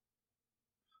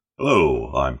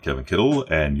Hello, I'm Kevin Kittle,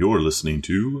 and you're listening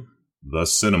to The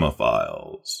Cinema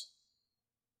Files.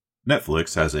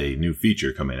 Netflix has a new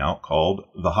feature coming out called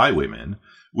The Highwaymen,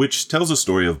 which tells the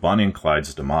story of Bonnie and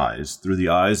Clyde's demise through the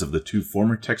eyes of the two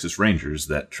former Texas Rangers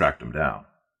that tracked them down.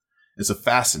 It's a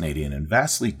fascinating and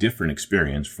vastly different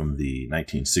experience from the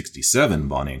 1967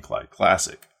 Bonnie and Clyde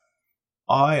classic.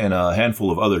 I and a handful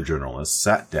of other journalists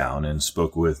sat down and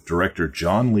spoke with director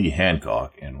John Lee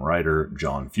Hancock and writer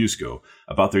John Fusco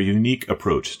about their unique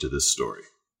approach to this story.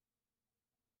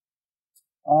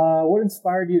 What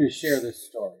inspired you to share this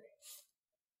story?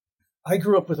 I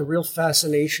grew up with a real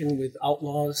fascination with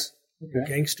outlaws and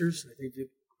gangsters. I think if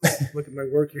you look at my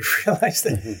work, you realize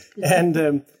that.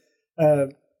 And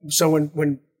so when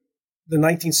the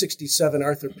 1967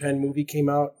 Arthur Penn movie came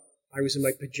out, I was in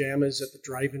my pajamas at the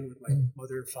drive-in with my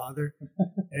mother and father,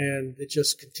 and it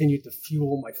just continued to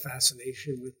fuel my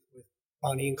fascination with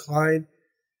Bonnie and Clyde.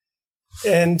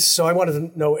 And so I wanted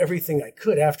to know everything I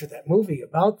could after that movie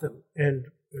about them. And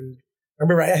I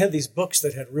remember I had these books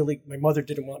that had really, my mother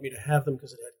didn't want me to have them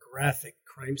because it had graphic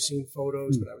crime scene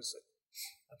photos, but I was like,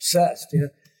 obsessed. You know?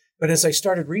 But as I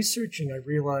started researching, I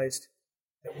realized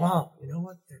that, wow, you know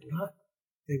what?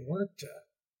 They weren't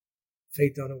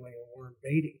Faye Dunaway and Warren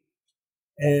Beatty.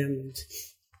 And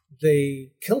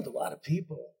they killed a lot of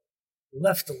people,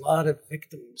 left a lot of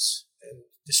victims, and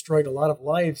destroyed a lot of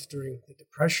lives during the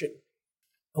Depression.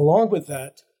 Along with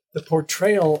that, the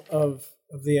portrayal of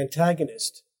the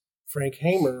antagonist, Frank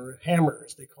Hamer, or Hammer,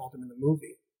 as they called him in the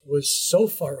movie, was so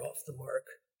far off the mark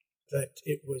that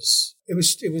it was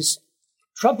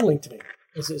troubling to me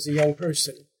as a young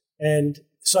person. And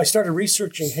so I started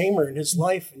researching Hamer and his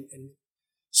life and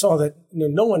saw that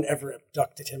no one ever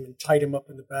abducted him and tied him up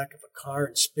in the back of a car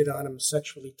and spit on him,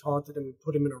 sexually taunted him, and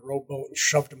put him in a rowboat and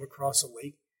shoved him across a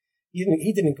lake.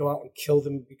 He didn't go out and kill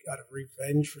them out of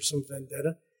revenge for some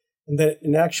vendetta. And that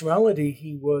in actuality,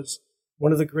 he was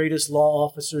one of the greatest law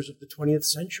officers of the 20th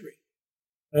century,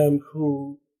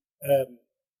 who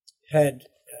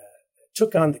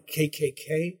took on the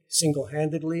KKK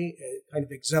single-handedly, kind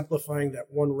of exemplifying that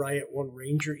one riot, one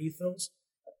ranger ethos,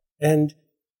 and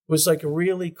was like a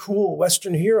really cool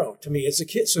Western hero to me as a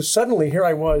kid. So suddenly here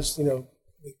I was,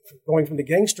 going from the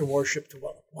gangster worship to,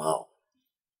 wow,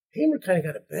 Hamer kind of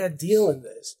got a bad deal in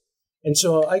this. And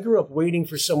so I grew up waiting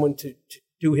for someone to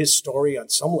do his story on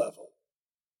some level.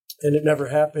 And it never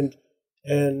happened.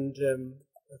 And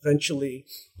eventually,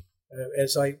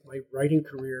 as my writing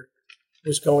career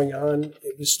was going on,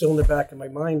 it was still in the back of my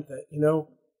mind that,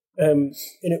 and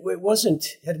it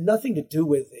had nothing to do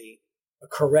with a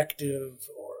corrective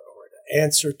or an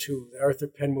answer to the Arthur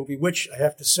Penn movie, which I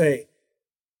have to say,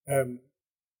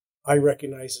 I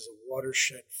recognize as a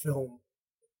watershed film,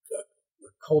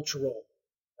 a cultural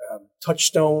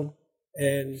touchstone.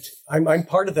 And I'm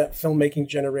part of that filmmaking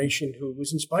generation who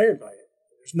was inspired by it.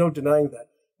 There's no denying that.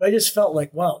 But I just felt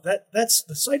like, wow, that's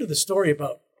the side of the story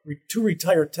about two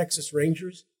retired Texas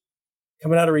Rangers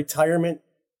coming out of retirement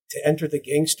to enter the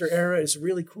gangster era is a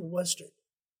really cool Western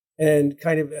and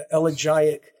kind of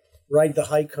elegiac, ride the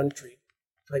high country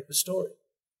type of story.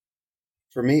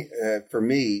 For me,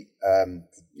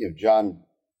 John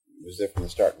was there from the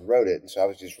start and wrote it, and so I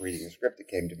was just reading the script that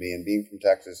came to me. And being from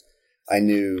Texas, I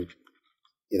knew,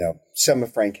 some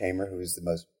of Frank Hamer, who is the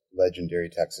most legendary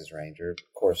Texas Ranger.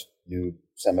 Of course, knew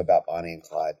some about Bonnie and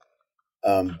Clyde.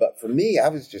 But for me,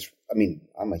 I'm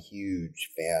a huge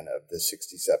fan of the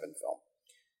 67 film.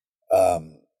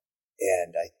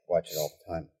 And I watch it all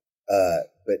the time.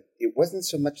 But it wasn't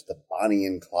so much the Bonnie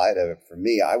and Clyde of it for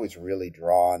me. I was really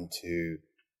drawn to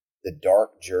the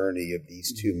dark journey of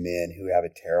these two men who have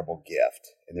a terrible gift.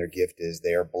 And their gift is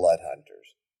they are blood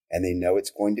hunters. And they know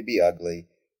it's going to be ugly.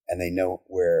 And they know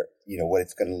what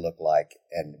it's going to look like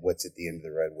and what's at the end of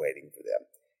the road waiting for them.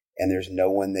 And there's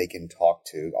no one they can talk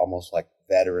to, almost like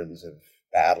veterans of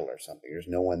battle or something. There's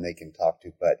no one they can talk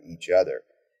to but each other.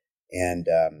 And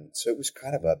so it was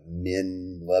kind of a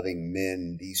loving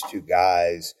men, these two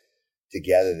guys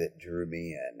together that drew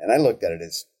me in. And I looked at it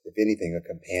as, if anything, a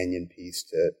companion piece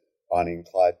to Bonnie and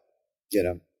Clyde.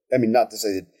 Not to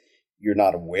say that you're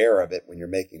not aware of it when you're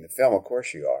making the film. Of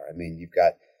course you are. You've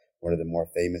got one of the more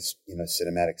famous,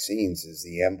 cinematic scenes is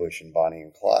the ambush in Bonnie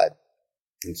and Clyde.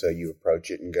 And so you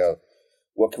approach it and go,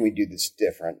 what can we do that's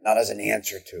different? Not as an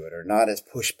answer to it or not as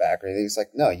pushback or anything. It's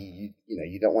like, no, you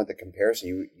don't want the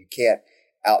comparison. You can't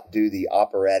outdo the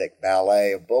operatic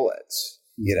ballet of bullets,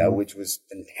 which was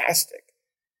fantastic.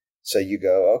 So you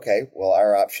go, okay, well,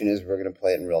 our option is we're going to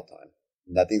play it in real time.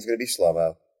 Nothing's going to be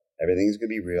slow-mo. Everything's going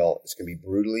to be real. It's going to be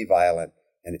brutally violent,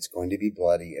 and it's going to be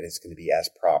bloody, and it's going to be as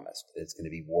promised. It's going to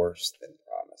be worse than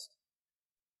promised.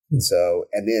 So,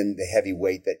 and then the heavy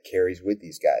weight that carries with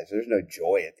these guys. There's no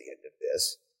joy at the end of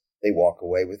this. They walk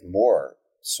away with more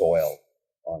soil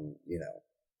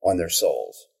on their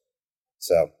souls.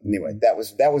 So anyway, that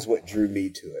was what drew me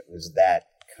to it, was that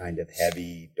kind of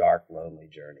heavy, dark, lonely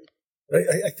journey.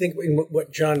 I think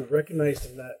what John recognized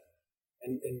in that,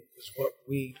 and is what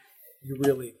you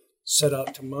really set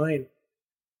out to mine,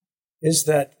 is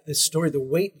that this story, the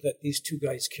weight that these two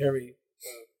guys carry,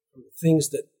 from the things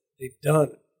that they've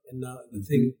done, and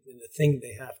the thing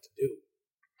they have to do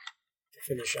to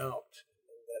finish out,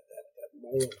 that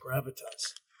moral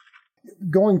gravitas.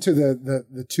 Going to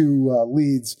the two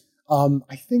leads,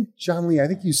 I think, John Lee,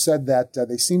 you said that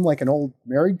they seem like an old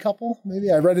married couple. Maybe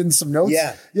I read in some notes.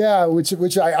 Yeah,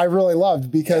 which I really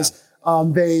loved because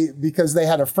they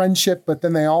had a friendship, but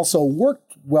then they also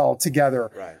worked well together.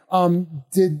 Right.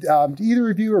 Did either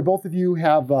of you or both of you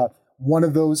have one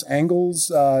of those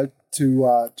angles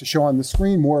to show on the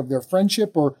screen, more of their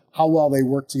friendship or how well they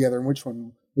worked together, and which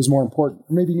one was more important?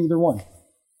 Or maybe neither one.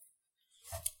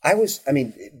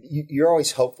 You're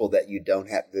always hopeful that you don't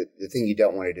have the thing you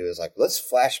don't want to do is like, let's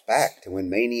flash back to when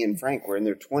Maney and Frank were in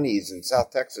their 20s in South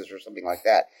Texas or something like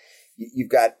that. You've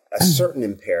got a certain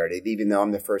imperative, even though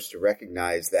I'm the first to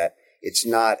recognize that it's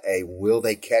not a will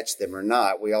they catch them or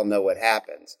not. We all know what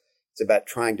happens. It's about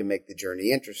trying to make the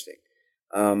journey interesting.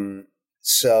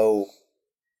 So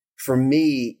for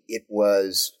me,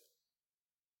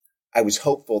 I was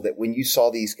hopeful that when you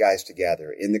saw these guys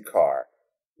together in the car,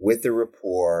 with the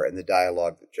rapport and the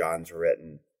dialogue that John's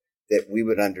written, that we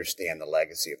would understand the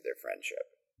legacy of their friendship.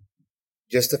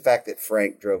 Just the fact that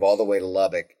Frank drove all the way to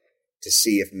Lubbock to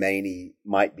see if Maney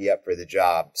might be up for the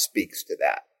job speaks to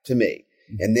that, to me.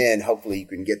 And then hopefully you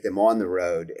can get them on the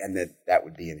road, and that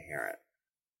would be inherent.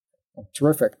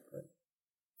 Terrific.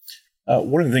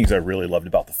 One of the things I really loved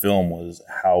about the film was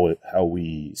how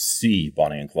we see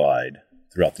Bonnie and Clyde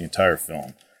throughout the entire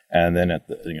film. And then at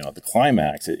the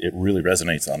climax, it really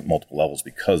resonates on multiple levels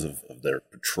because of their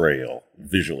portrayal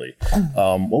visually.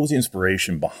 What was the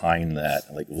inspiration behind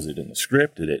that? Like, was it in the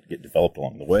script? Did it get developed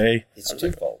along the way? It's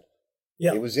twofold.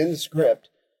 Yeah, it was in the script.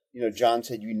 John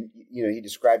said he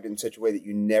described it in such a way that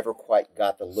you never quite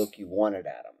got the look you wanted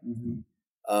at him.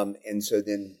 Mm-hmm. And so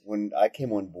then when I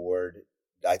came on board,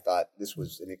 I thought this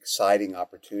was an exciting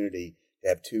opportunity to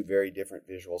have two very different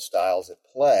visual styles at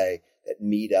play that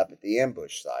meet up at the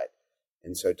ambush site.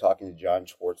 And so talking to John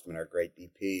Schwartzman, our great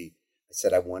DP, I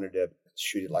said I wanted to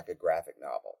shoot it like a graphic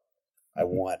novel. I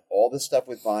want all the stuff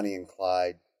with Bonnie and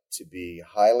Clyde to be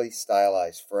highly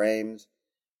stylized frames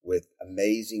with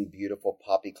amazing, beautiful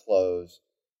poppy clothes,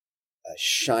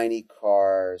 shiny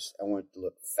cars. I want it to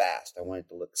look fast. I want it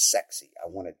to look sexy. I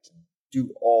want it to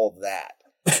do all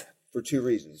that for two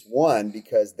reasons. One,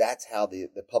 because that's how the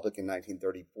public in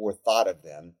 1934 thought of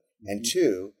them. And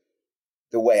two,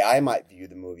 the way I might view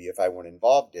the movie if I weren't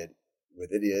involved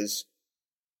with it is,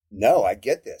 no, I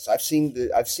get this. I've seen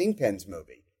Penn's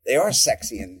movie. They are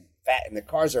sexy and fat, and the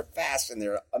cars are fast, and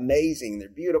they're amazing, they're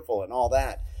beautiful, and all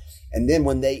that. And then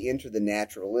when they enter the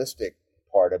naturalistic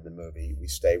part of the movie, we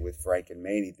stay with Frank and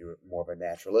Maney through more of a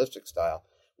naturalistic style.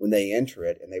 When they enter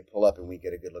it and they pull up and we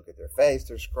get a good look at their face,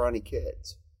 they're scrawny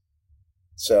kids.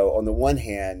 So on the one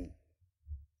hand,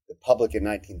 the public in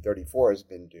 1934 has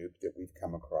been duped that we've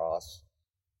come across.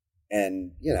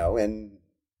 And, and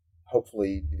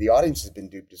hopefully the audience has been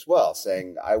duped as well,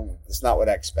 saying, it's not what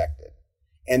I expected.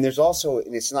 And there's also,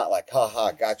 and it's not like,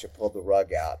 gotcha, pulled the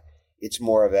rug out. It's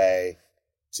more of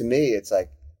to me, it's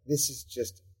like, this is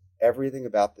just, everything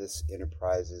about this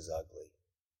enterprise is ugly.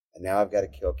 And now I've got to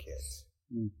kill kids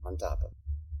on top of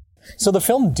it. So the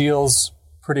film deals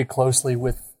pretty closely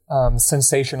with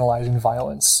sensationalizing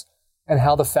violence, and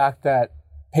how the fact that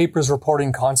papers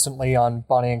reporting constantly on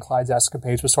Bonnie and Clyde's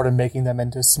escapades was sort of making them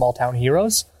into small town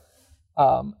heroes.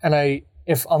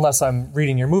 Unless I'm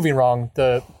reading your movie wrong,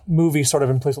 the movie sort of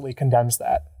implicitly condemns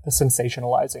that, the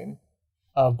sensationalizing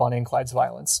of Bonnie and Clyde's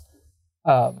violence.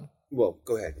 Well,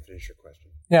 go ahead and finish your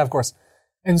question. Yeah, of course.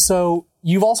 And so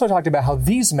you've also talked about how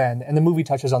these men, and the movie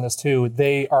touches on this too,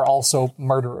 they are also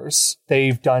murderers.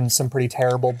 They've done some pretty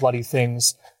terrible, bloody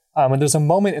things. And there's a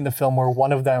moment in the film where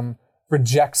one of them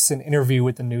rejects an interview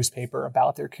with the newspaper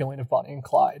about their killing of Bonnie and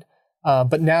Clyde.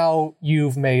 But now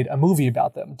you've made a movie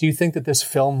about them. Do you think that this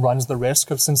film runs the risk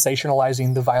of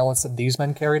sensationalizing the violence that these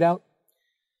men carried out?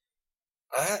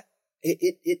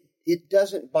 It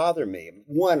doesn't bother me.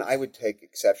 One, I would take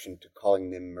exception to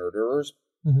calling them murderers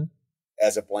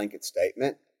as a blanket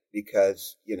statement,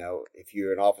 because, if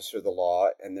you're an officer of the law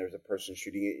and there's a person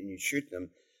shooting it and you shoot them,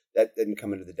 that didn't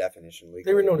come into the definition legally.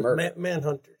 They were known as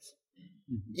manhunters.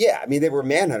 Yeah, I mean, they were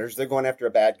manhunters. They're going after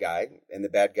a bad guy, and the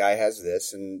bad guy has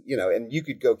this, and and you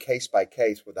could go case by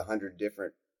case with 100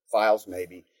 different files,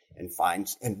 maybe, and find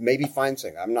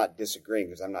something. I'm not disagreeing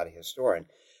because I'm not a historian.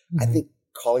 I think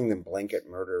calling them blanket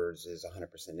murderers is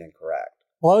 100% incorrect.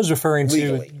 Well, I was referring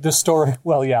legally. to the story.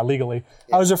 Well, yeah, legally.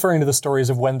 Yeah. I was referring to the stories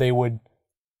of when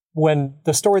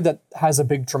the story that has a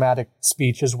big dramatic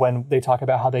speech is when they talk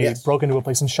about how they broke into a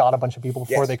place and shot a bunch of people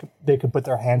before they could put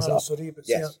their hands up.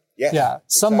 Yes. Yeah.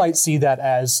 Some might see that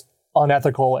as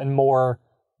unethical and more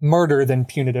murder than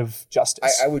punitive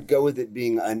justice. I would go with it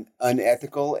being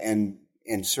unethical and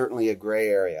certainly a gray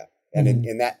area. And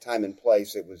in that time and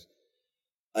place, it was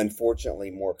unfortunately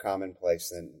more commonplace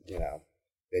than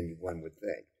one would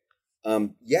think.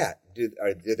 Do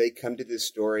they come to this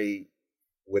story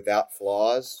without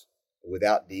flaws,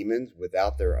 without demons,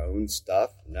 without their own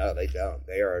stuff? No, they don't.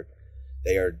 They are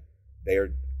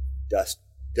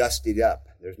dusted up.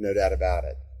 There's no doubt about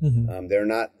it.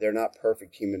 They're not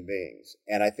perfect human beings,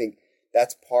 and I think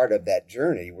that's part of that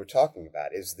journey we're talking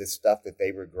about is this stuff that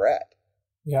they regret.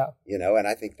 Yeah, and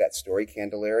I think that story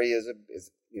Candelaria is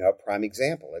a prime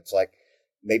example. It's like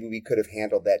maybe we could have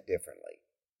handled that differently.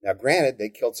 Now, granted, they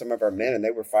killed some of our men and they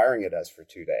were firing at us for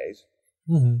 2 days.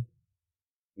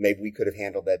 Maybe we could have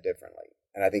handled that differently.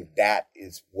 And I think that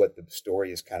is what the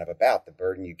story is kind of about, the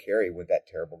burden you carry with that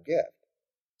terrible gift.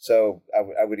 So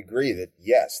I would agree that,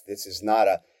 yes, these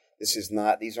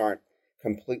aren't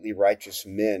completely righteous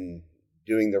men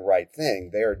doing the right thing.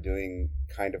 They are doing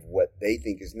kind of what they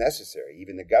think is necessary.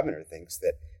 Even the governor thinks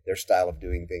that their style of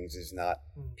doing things is not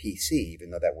PC,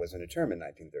 even though that wasn't a term in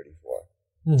 1934.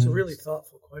 It's a really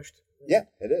thoughtful question. Yeah,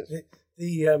 it is.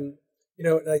 And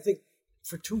I think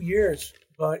for 2 years,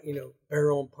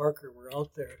 Barrow and Parker were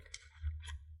out there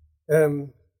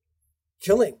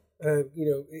killing.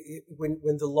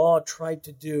 When the law tried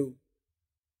to do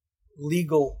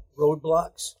legal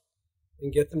roadblocks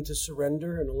and get them to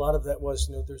surrender, and a lot of that was,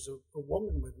 there's a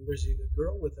woman with them, there's a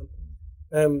girl with them.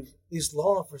 These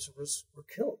law officers were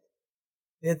killed.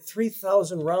 They had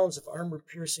 3,000 rounds of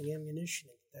armor-piercing ammunition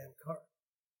in the damn car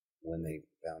when they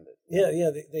found it.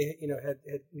 Yeah. They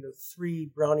had 3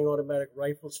 Browning automatic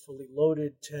rifles fully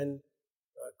loaded, 10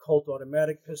 Colt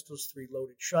automatic pistols, 3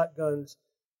 loaded shotguns,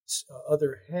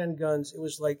 other handguns. It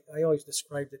was like, I always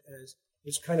described it as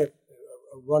this kind of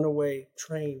a runaway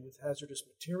train with hazardous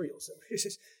materials. It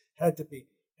just had to be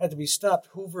stopped.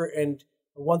 Hoover and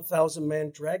a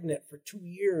 1,000-man dragnet for 2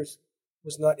 years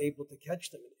was not able to catch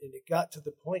them, and it got to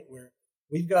the point where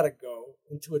we've got to go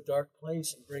into a dark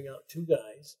place and bring out 2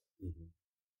 guys,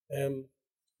 who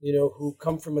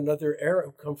come from another era,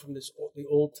 who come from the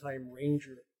old time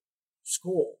Ranger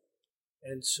school,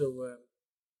 and so,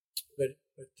 but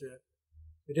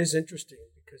it is interesting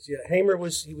because Hamer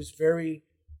was a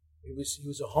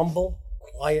humble,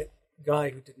 quiet guy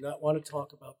who did not want to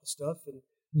talk about the stuff, and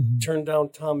turned down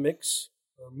Tom Mix,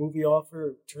 a movie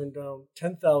offer, turned down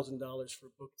 $10,000 for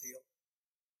a book deal.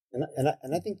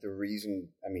 And I think the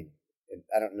reason, I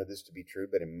don't know this to be true,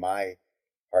 but in my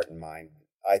heart and mind,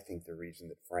 I think the reason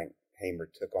that Frank Hamer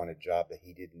took on a job that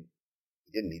he didn't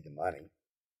need the money.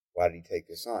 Why did he take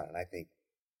this on? And I think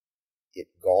it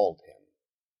galled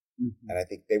him. And I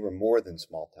think they were more than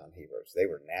small-town heroes. They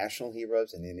were national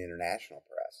heroes and in international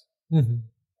press.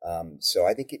 So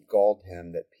I think it galled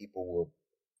him that people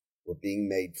were being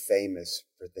made famous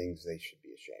for things they should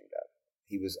be ashamed of.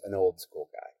 He was an old school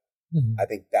guy. I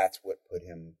think that's what put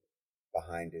him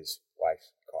behind his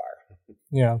wife's car.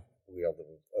 Yeah. Wheel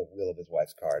of his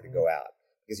wife's car to go out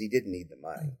because he didn't need the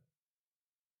money.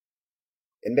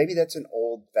 And maybe that's an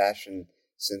old-fashioned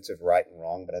sense of right and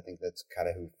wrong, but I think that's kind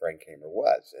of who Frank Hamer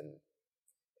was.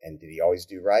 And did he always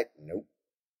do right? Nope.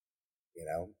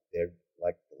 They're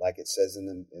like it says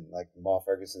like Ma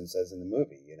Ferguson says in the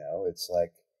movie. It's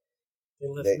like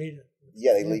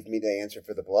they leave me to answer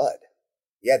for the blood.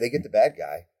 Yeah, they get the bad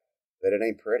guy, but it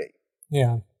ain't pretty.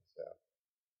 Yeah.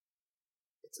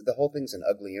 So the whole thing's an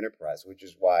ugly enterprise, which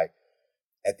is why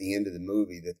at the end of the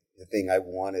movie, the thing I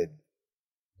wanted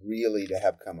really to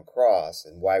have come across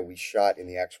and why we shot in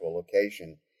the actual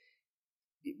location,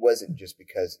 it wasn't just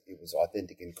because it was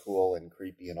authentic and cool and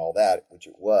creepy and all that, which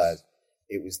it was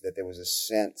that there was a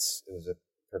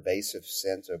pervasive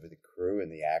sense over the crew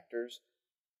and the actors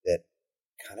that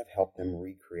kind of helped them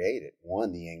recreate it.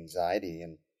 One, the anxiety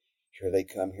and here they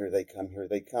come,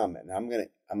 and I'm gonna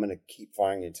keep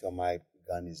firing until my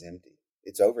gun is empty.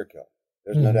 It's overkill.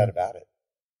 There's no doubt about it.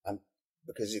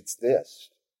 Because it's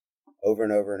this over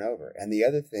and over and over. And the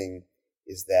other thing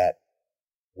is that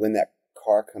when that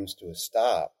car comes to a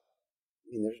stop,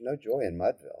 there's no joy in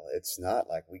Mudville. It's not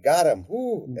like we got him,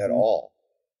 at all.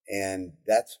 And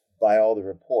that's by all the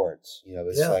reports,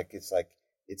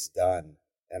 it's done,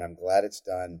 and I'm glad it's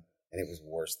done, and it was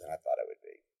worse than I thought it would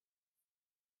be.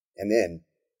 And then,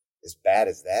 as bad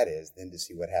as that is, then to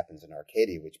see what happens in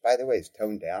Arcadia, which, by the way, is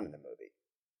toned down in the movie.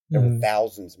 There were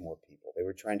thousands more people. They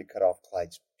were trying to cut off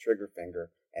Clyde's trigger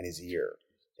finger and his ear.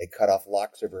 They cut off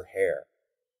locks of her hair.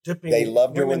 They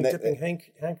loved her when dipping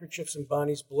handkerchiefs in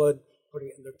Bonnie's blood, putting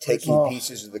it in their taking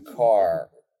pieces of the car.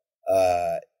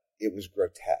 It was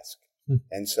grotesque.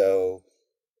 And so,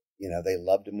 they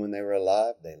loved him when they were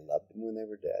alive. They loved him when they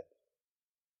were dead.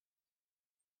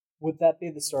 Would that be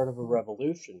the start of a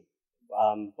revolution?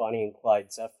 Bonnie and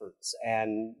Clyde's efforts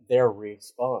and their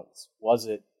response? Was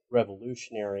it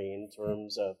revolutionary in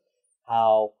terms of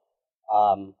how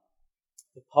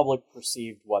the public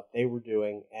perceived what they were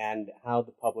doing and how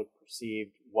the public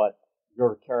perceived what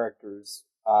your characters,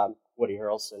 Woody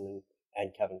Harrelson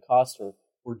and Kevin Costner,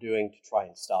 were doing to try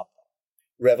and stop them?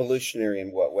 Revolutionary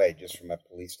in what way? Just from a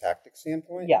police tactic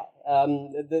standpoint? Yeah,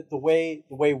 the way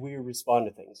we respond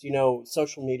to things.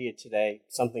 Social media today,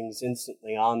 something's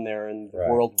instantly on there and the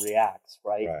world reacts,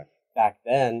 right? Back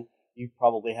then, you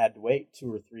probably had to wait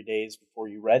 2 or 3 days before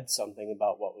you read something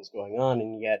about what was going on,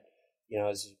 and yet,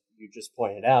 as you just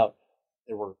pointed out,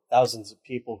 there were thousands of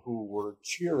people who were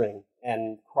cheering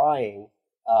and crying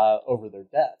over their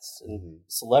deaths and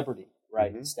celebrity,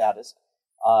 status.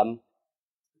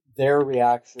 Their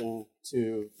reaction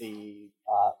to the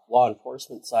law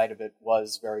enforcement side of it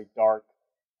was very dark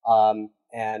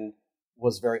and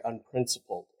was very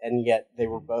unprincipled, and yet they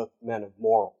were both men of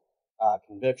moral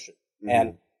conviction.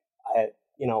 And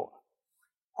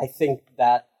I think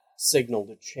that signaled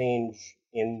a change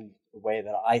in the way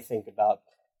that I think about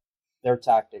their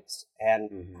tactics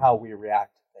and how we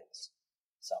react to things.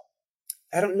 So,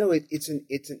 I don't know. It's an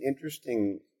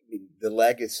interesting. The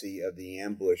legacy of the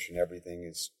ambush and everything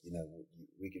is,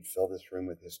 we could fill this room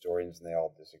with historians and they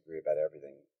all disagree about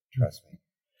everything. Trust me,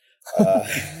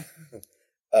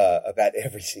 about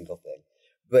every single thing.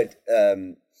 But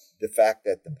the fact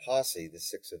that the posse, the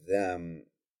 6 of them,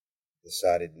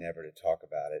 decided never to talk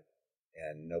about it,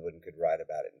 and no one could write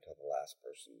about it until the last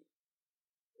person.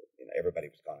 Everybody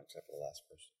was gone except for the last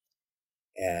person.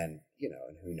 And,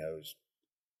 and who knows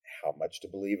how much to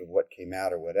believe of what came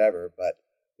out or whatever, but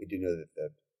we do know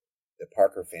that the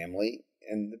Parker family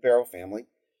and the Barrow family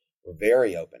were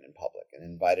very open in public and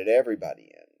invited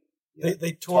everybody in.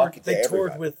 They toured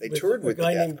with a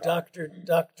guy named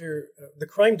the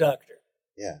crime doctor.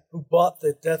 Yeah. Who bought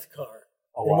the death car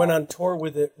and went on tour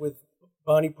with it with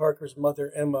Bonnie Parker's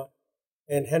mother, Emma,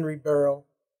 and Henry Barrow,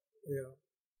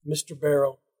 Mr.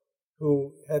 Barrow,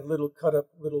 who had cut up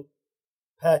little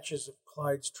patches of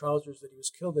Clyde's trousers that he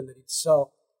was killed in that he'd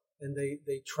sell. And they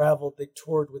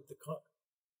toured with the car.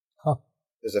 Huh.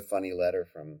 There's a funny letter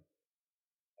from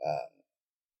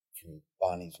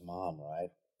Bonnie's mom,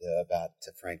 right?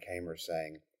 To Frank Hamer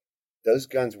saying, "Those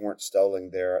guns weren't stolen.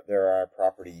 They're our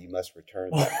property. You must return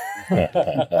them."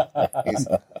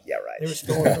 Yeah, right. They were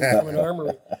stolen from an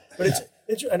armory. But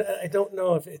it's and I don't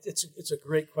know if it's a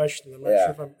great question. I'm not sure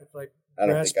if I'm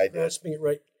grasping it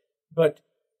right. But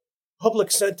public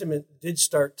sentiment did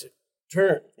start to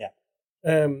turn. Yeah.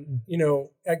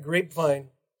 At Grapevine,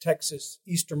 Texas,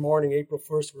 Easter morning, April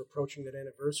 1st, we're approaching that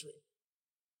anniversary.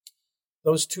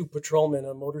 Those 2 patrolmen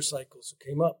on motorcycles who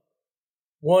came up.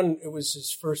 One, it was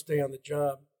his first day on the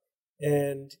job,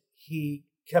 and he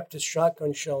kept his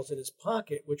shotgun shells in his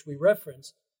pocket, which we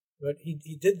reference, but he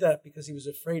did that because he was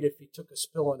afraid if he took a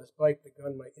spill on his bike, the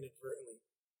gun might inadvertently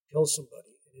kill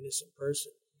somebody, an innocent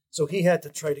person. So he had to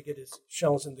try to get his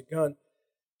shells in the gun.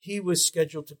 He was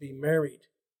scheduled to be married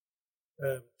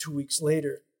 2 weeks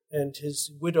later, and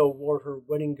his widow wore her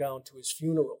wedding gown to his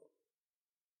funeral.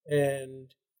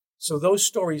 And so those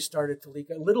stories started to leak.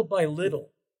 Little by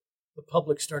little, the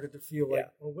public started to feel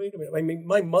like, well, wait a minute. I mean,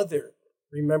 my mother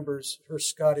remembers her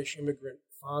Scottish immigrant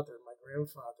father, my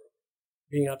grandfather,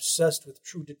 being obsessed with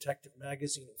True Detective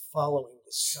magazine and following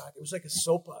the saga. It was like a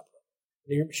soap opera.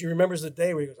 And she remembers the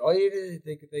day where he goes, "Oh,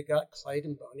 they got Clyde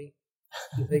and Bonnie.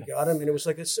 They got him," and it was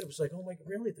like, oh my God,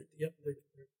 really? They're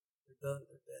done.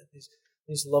 They're dead.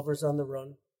 These lovers on the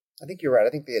run. I think you're right. I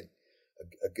think they had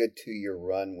a good 2-year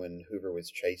run when Hoover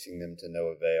was chasing them to no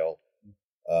avail.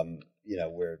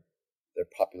 Where their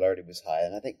popularity was high,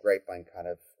 and I think Grapevine kind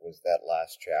of was that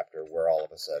last chapter where all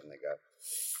of a sudden they go,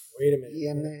 "Wait a minute,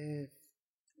 yeah, man,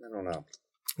 I don't know."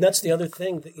 That's the other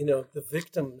thing that the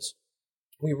victims.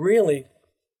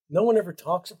 No one ever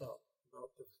talks about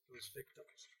those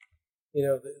victims.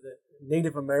 The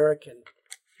Native American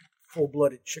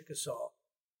full-blooded Chickasaw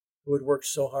who had worked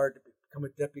so hard to become a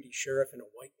deputy sheriff in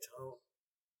a white town,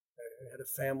 had a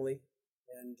family,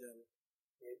 and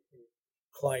and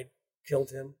Clyde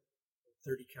killed him, a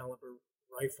 30 caliber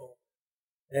rifle,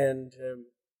 and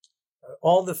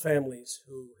all the families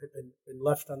who had been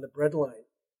left on the breadline,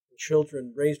 and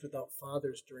children raised without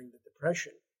fathers during the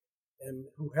Depression, and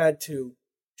who had to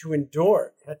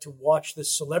endure, had to watch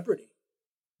this celebrity.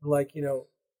 Like,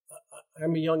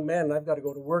 I'm a young man and I've got to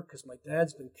go to work because my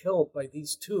dad's been killed by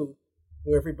these two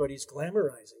who everybody's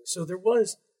glamorizing. So there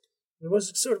was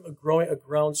sort of a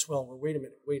groundswell where, wait a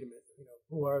minute,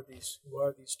 who are these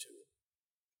two?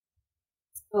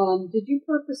 Did you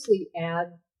purposely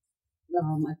add,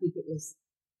 I think it was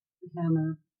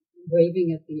Hammer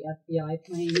waving at the FBI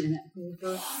plane and at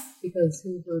Hoover, because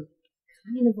Hoover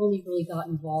kind of only really got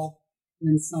involved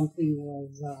when something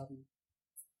was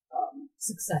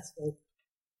successful.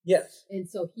 Yes. And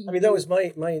so that was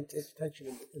my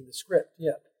intention in the script,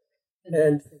 yeah.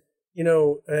 And,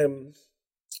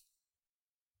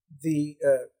 the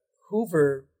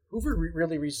Hoover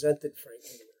really resented Frank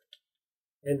Hamer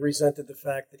and resented the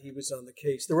fact that he was on the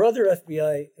case. There were other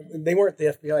FBI, they weren't the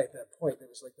FBI at that point. It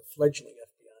was like the fledgling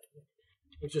FBI.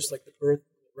 It was just like the birth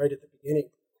right at the beginning.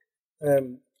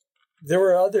 There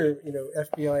were other,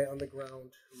 FBI on the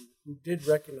ground who did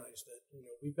recognize that,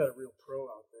 we've got a real pro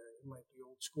out there. It might be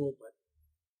old school, but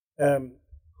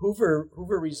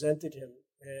Hoover resented him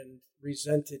and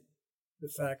resented the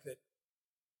fact that,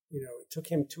 it took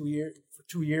him 2 years. For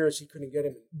 2 years, he couldn't get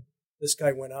him. And this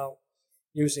guy went out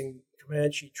using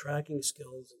Comanche tracking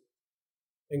skills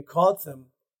and caught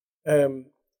them.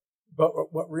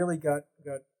 But what really got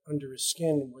under his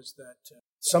skin was that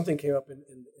something came up in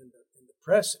the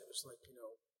press. And it was like,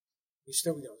 he's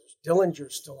still, there's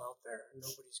Dillinger's still out there and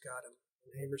nobody's got him.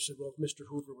 And Hamer said, well, if Mr.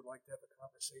 Hoover would like to have a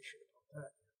conversation about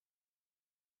that.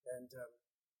 And,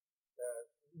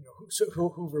 so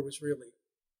Hoover was really...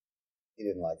 He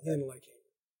didn't like Hamer.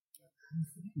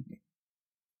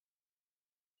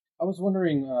 I was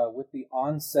wondering, with the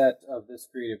onset of this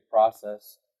creative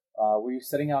process, were you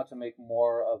setting out to make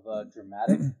more of a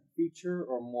dramatic feature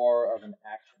or more of an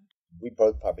action? We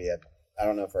both probably had, I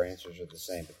don't know if our answers are the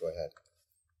same, but go ahead.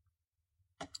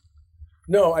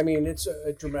 No, it's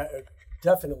a dramatic,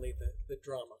 definitely the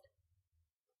drama.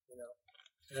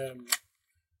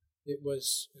 It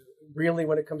was really,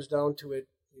 when it comes down to it,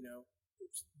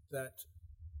 that,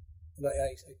 and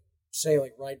I say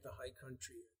like Ride the High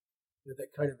Country,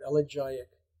 that kind of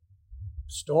elegiac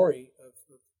story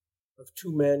of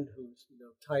two men whose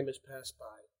time has passed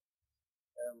by,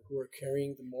 who are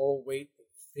carrying the moral weight of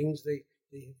things they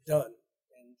have done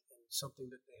and something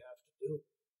that they have to do.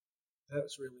 That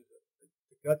was really the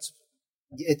guts of it.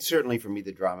 It's certainly for me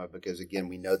the drama because, again,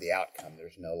 we know the outcome.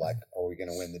 There's no are we going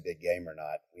to win the big game or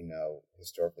not? We know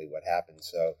historically what happened.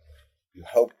 So you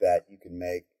hope that you can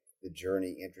make the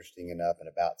journey interesting enough and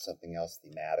about something else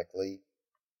thematically,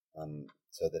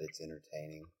 so that it's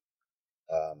entertaining.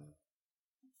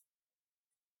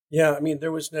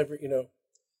 There was never,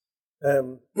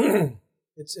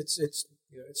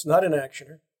 it's not an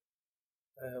actioner,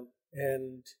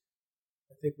 and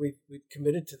I think we've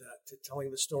committed to that, to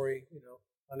telling the story,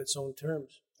 on its own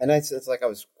terms. And it's like I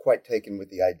was quite taken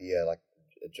with the idea, like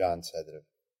John said, that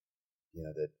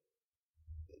that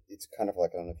it's kind of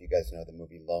like, I don't know if you guys know the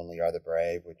movie Lonely Are the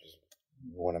Brave, which is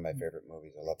one of my favorite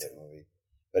movies. I love that movie.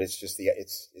 But it's just the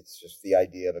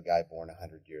idea of a guy born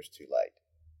 100 years too late.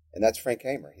 And that's Frank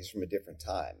Hamer. He's from a different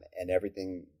time. And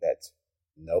everything that's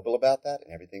noble about that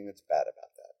and everything that's bad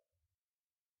about that.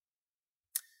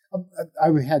 I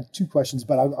had two questions,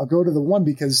 but I'll go to the one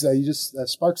because you just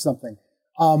sparked something.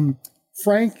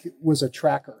 Frank was a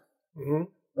tracker,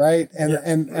 right? And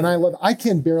I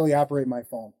can barely operate my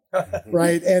phone.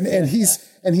 Right. And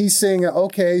he's saying,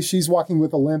 okay, she's walking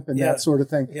with a limp and that sort of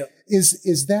thing. Yeah.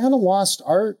 Is that a lost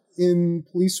art in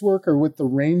police work or with the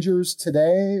Rangers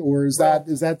today? Or is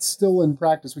that still in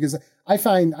practice? Because I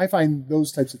find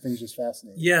those types of things just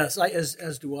fascinating. Yes,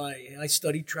 as do I. I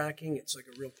study tracking. It's like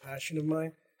a real passion of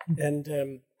mine. And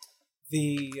and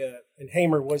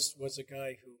Hamer was a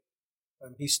guy who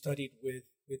he studied with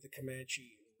the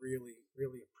Comanche and really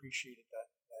appreciated that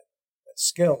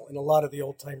skill, and a lot of the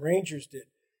old time Rangers did.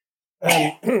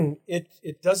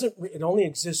 It only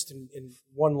exists in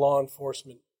one law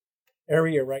enforcement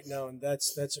area right now, and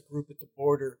that's a group at the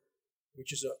border,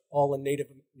 which is all a Native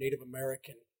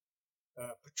American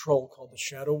patrol called the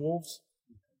Shadow Wolves,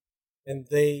 and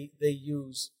they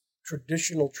use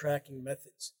traditional tracking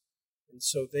methods, and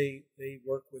so they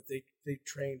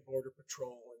train border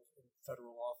patrol and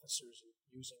federal officers in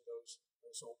using those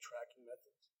old tracking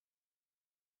methods.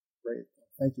 Great,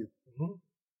 thank you.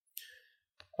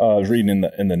 I was reading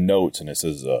in the notes, and it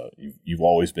says you've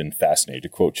always been fascinated. To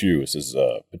quote you, it says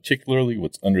particularly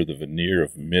what's under the veneer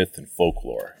of myth and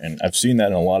folklore, and I've seen that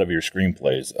in a lot of your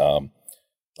screenplays.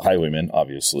 Highwaymen,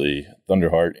 obviously,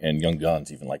 Thunderheart, and Young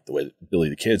Guns, even like the way that Billy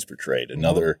the Kid's portrayed,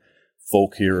 another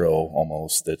folk hero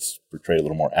almost that's portrayed a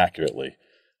little more accurately.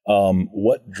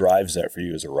 What drives that for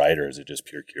you as a writer? Is it just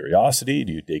pure curiosity?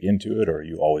 Do you dig into it, or are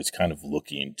you always kind of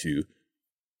looking to?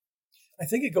 I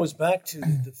think it goes back to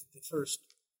the first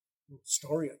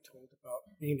story I told about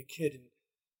being a kid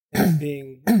and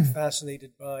being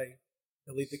fascinated by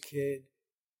Billy the Kid,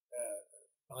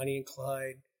 Bonnie and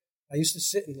Clyde. I used to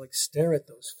sit and like stare at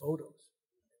those photos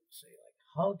and say, like,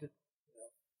 how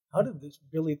did this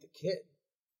Billy the Kid,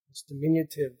 this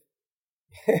diminutive,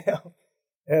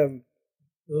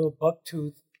 little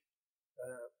bucktooth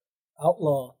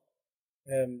outlaw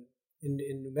in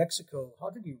New Mexico, how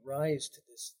did he rise to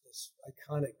this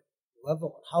iconic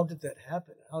level? How did that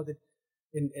happen?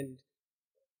 And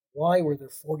why were there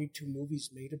 42 movies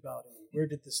made about him? Where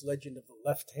did this legend of the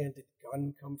left-handed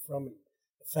gun come from? And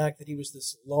the fact that he was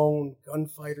this lone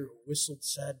gunfighter who whistled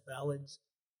sad ballads,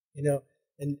 and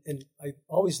I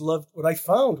always loved, what I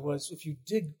found was if you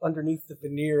dig underneath the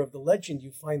veneer of the legend,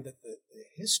 you find that the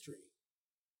history,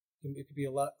 it could be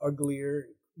a lot uglier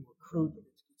and more crude, but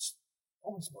it's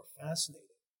always more fascinating.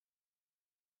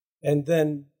 And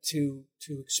then to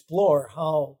explore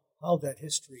how that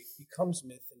history becomes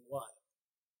myth and why.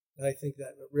 And I think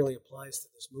that really applies to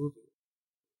this movie.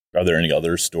 Are there any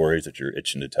other stories that you're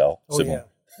itching to tell? Oh, yeah.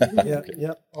 Yeah,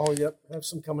 yep. Oh, yep. Have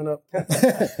some coming up.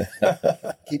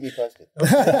 Keep me posted.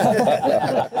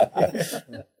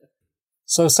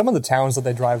 So some of the towns that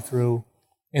they drive through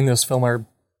in this film are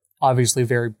obviously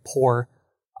very poor.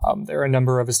 There are a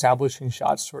number of establishing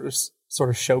shots sort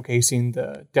of showcasing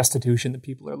the destitution that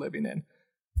people are living in.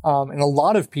 And a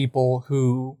lot of people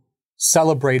who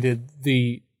celebrated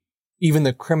even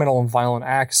the criminal and violent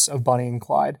acts of Bonnie and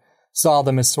Clyde saw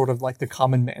them as sort of like the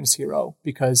common man's hero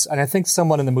and I think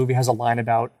someone in the movie has a line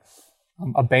about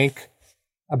a bank,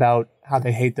 about how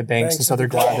they hate the banks, and so they're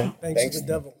glad that banks are the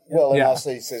devil. Yeah. Well, and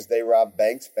also he says they rob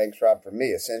banks rob from me,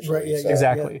 essentially. Right, yeah, so.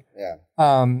 Exactly. Yeah.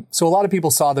 So a lot of people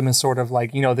saw them as sort of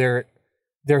like, they're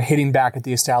hitting back at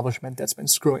the establishment that's been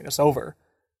screwing us over.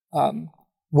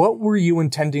 What were you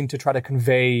intending to try to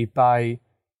convey by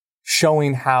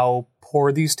showing how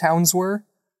poor these towns were,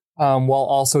 while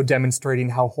also demonstrating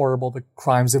how horrible the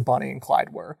crimes of Bonnie and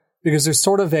Clyde were? Because there's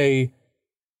sort of a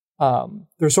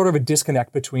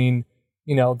disconnect between,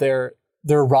 they're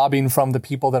robbing from the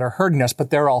people that are hurting us,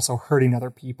 but they're also hurting other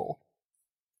people.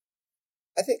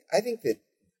 I think that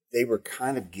they were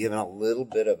kind of given a little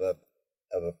bit of a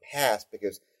pass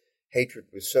because hatred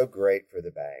was so great for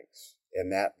the banks,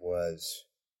 and that was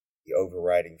the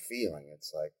overriding feeling.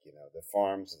 It's like, the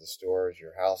farms, the stores,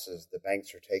 your houses, the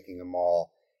banks are taking them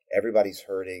all. Everybody's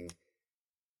hurting.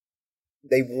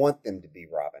 They want them to be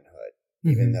Robin Hood,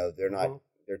 even though they're not.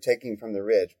 They're taking from the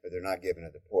rich, but they're not giving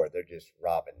to the poor. They're just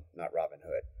robbing, not Robin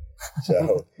Hood.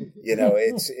 So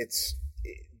it's.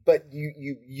 But you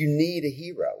need a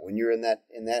hero when you're in that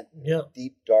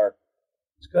deep dark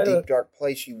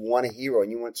place. You want a hero,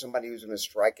 and you want somebody who's going to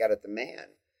strike out at the man.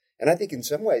 And I think in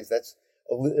some ways there's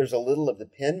a little of the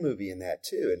Penn movie in that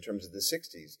too, in terms of the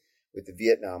 '60s with the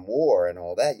Vietnam War and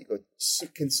all that. You go,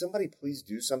 can somebody please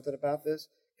do something about this?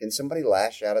 Can somebody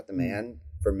lash out at the man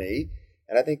for me?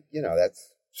 And I think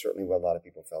that's certainly what a lot of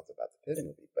people felt about the Penn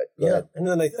movie. But and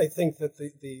then I think that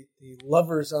the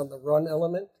lovers on the run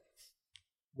element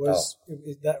was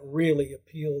that really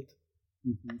appealed,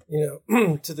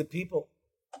 to the people.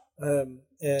 And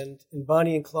in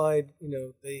Bonnie and Clyde,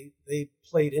 they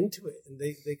played into it, and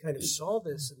they kind of saw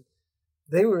this, and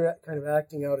they were kind of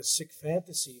acting out a sick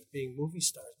fantasy of being movie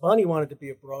stars. Bonnie wanted to be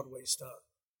a Broadway star.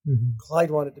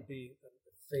 Clyde wanted to be a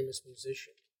famous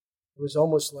musician. It was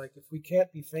almost like, if we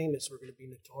can't be famous, we're going to be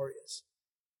notorious.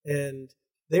 And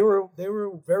they were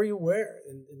very aware,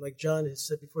 and like John has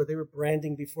said before, they were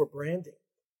branding before branding.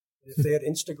 And if they had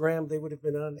Instagram, they would have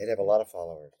been on. They'd have a lot of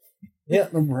followers. Yeah,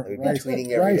 they would be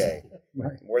tweeting every day,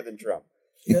 more than Trump.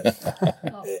 Yeah.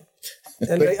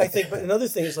 And I think, but another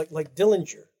thing is like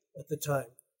Dillinger at the time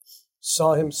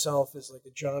saw himself as like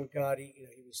a John Gotti.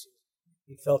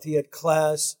 He felt he had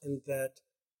class, and that.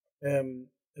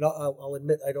 And I'll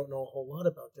admit I don't know a whole lot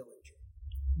about Dillinger,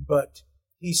 but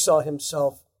he saw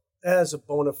himself as a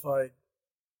bona fide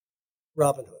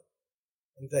Robin Hood,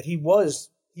 and that he was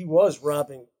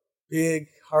robbing big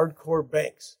hardcore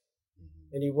banks,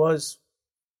 and he was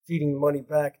feeding money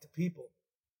back to people.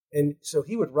 And so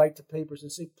he would write to papers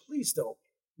and say, please don't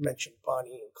mention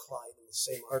Bonnie and Clyde in the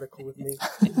same article with me.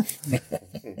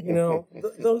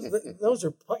 Those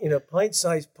are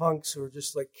pint-sized punks who are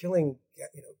just like killing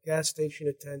gas station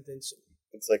attendants.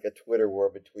 It's like a Twitter war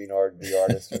between the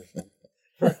artists or something.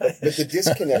 But the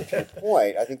disconnect, to your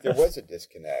point, I think there was a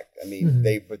disconnect. I mean,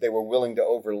 they were willing to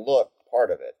overlook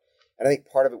part of it. And I think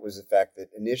part of it was the fact that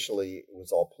initially it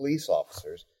was all police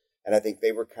officers. And I think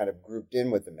they were kind of grouped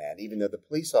in with the man, even though the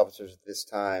police officers at this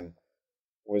time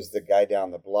was the guy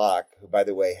down the block who, by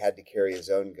the way, had to carry his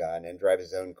own gun and drive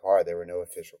his own car. There were no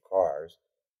official cars.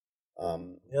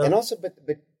 And also, but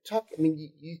talk, I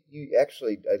mean, you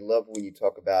actually, I love when you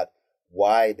talk about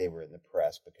why they were in the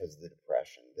press because of the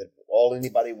Depression. That all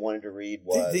anybody wanted to read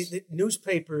was... The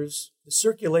newspapers, the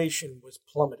circulation was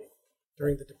plummeting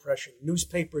during the Depression.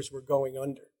 Newspapers were going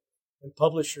under. And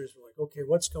publishers were like, okay,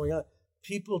 what's going on?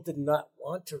 People did not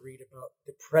want to read about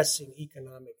depressing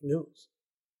economic news.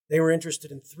 They were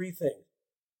interested in three things: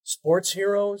 sports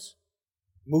heroes,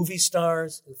 movie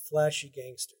stars, and flashy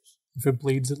gangsters. If it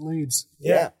bleeds, it leads.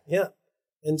 Yeah.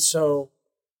 And so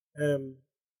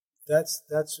that's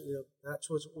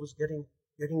what was getting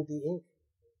the ink.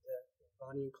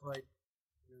 Bonnie and Clyde,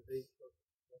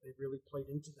 they really played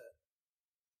into that.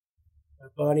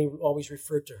 Bonnie always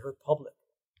referred to her public.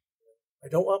 I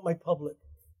don't want my public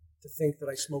to think that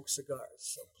I smoke cigars,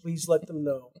 so please let them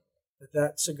know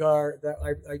that cigar, that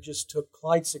I just took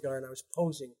Clyde's cigar and I was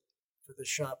posing for the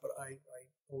shot, but I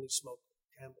only smoke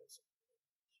Campbell's.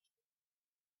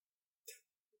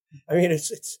 I mean,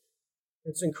 it's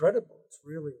incredible. It's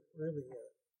really an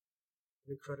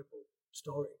incredible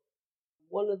story.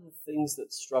 One of the things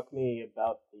that struck me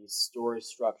about the story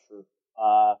structure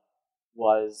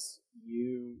was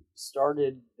you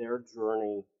started their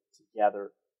journey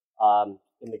together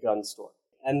in the gun store.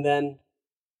 And then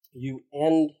you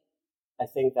end, I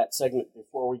think, that segment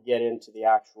before we get into the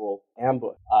actual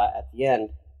ambush at the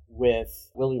end with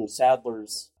William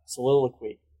Sadler's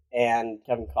soliloquy and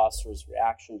Kevin Costner's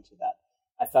reaction to that.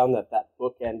 I found that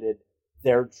book ended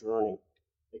their journey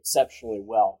exceptionally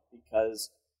well because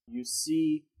you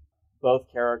see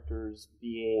both characters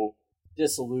being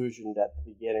disillusioned at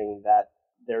the beginning that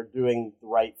they're doing the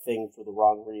right thing for the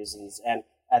wrong reasons. And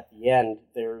at the end,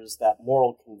 there's that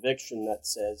moral conviction that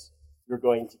says, you're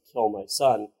going to kill my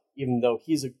son. Even though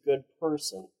he's a good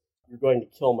person, you're going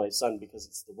to kill my son because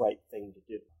it's the right thing to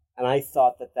do. And I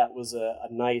thought that was a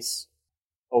nice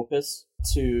opus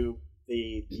to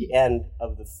the end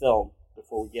of the film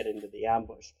before we get into the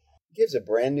ambush. It gives a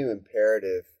brand new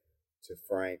imperative to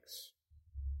Frank's,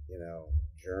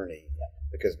 journey. Yeah.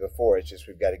 Because before it's just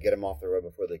we've got to get them off the road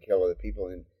before they kill other people.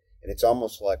 And it's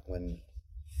almost like when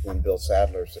Bill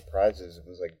Sadler surprises him, it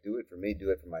was like, do it for me, do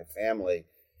it for my family.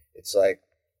 It's like,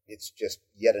 it's just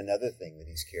yet another thing that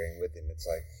he's carrying with him. It's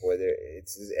like, boy,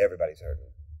 everybody's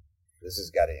hurting. This has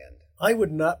got to end. I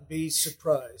would not be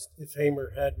surprised if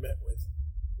Hamer had met with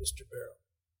Mr. Barrow.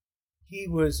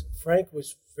 Frank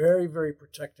was very, very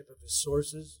protective of his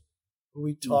sources, who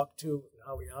he talked to, and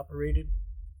how he operated.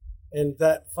 And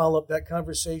that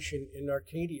conversation in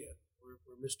Arcadia, where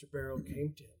Mr. Barrow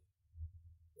came to him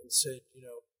and said,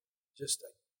 just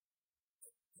I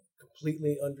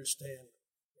completely understand,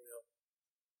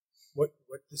 what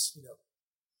this,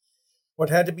 what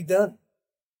had to be done.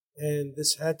 And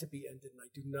this had to be ended, and I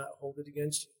do not hold it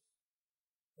against you.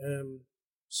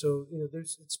 So,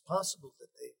 it's possible that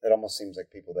It almost seems like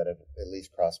people that have at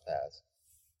least crossed paths.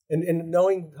 And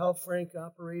knowing how Frank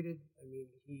operated, I mean,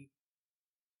 he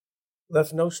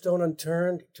left no stone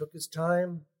unturned. He took his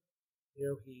time. He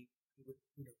would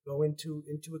go into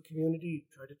a community,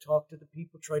 try to talk to the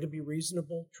people, try to be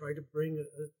reasonable, try to bring a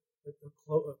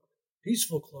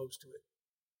peaceful close to it.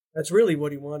 That's really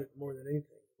what he wanted more than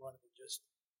anything. He wanted to just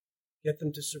get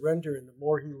them to surrender. And the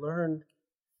more he learned,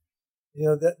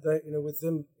 with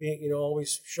them being,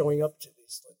 always showing up to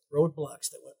these like roadblocks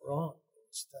that went wrong.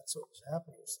 That's what was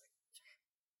happening. It's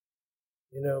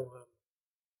like,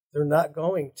 they're not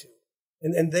going to.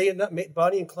 And they had not made,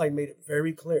 Bonnie and Clyde made it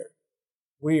very clear.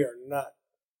 We're not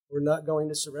going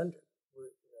to surrender.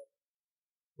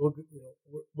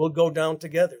 We'll go down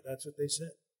together. That's what they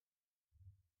said.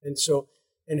 And so,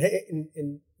 and I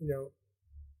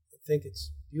think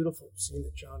it's beautiful seeing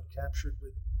that John captured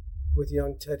with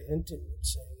young Ted Hinton and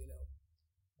saying,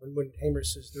 when Hamer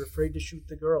says they're afraid to shoot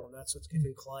the girl, and that's what's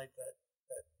giving Clyde that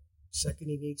second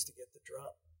he needs to get the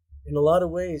drop. In a lot of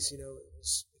ways, it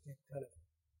was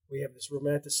we have this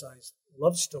romanticized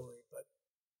love story, but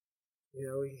he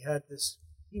knew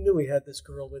he had this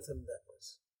girl with him that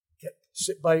was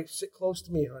sit close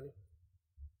to me, honey.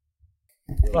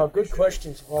 Wow, good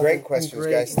questions. Great questions,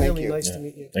 guys. Thank you. Really nice to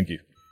meet you. Thank you.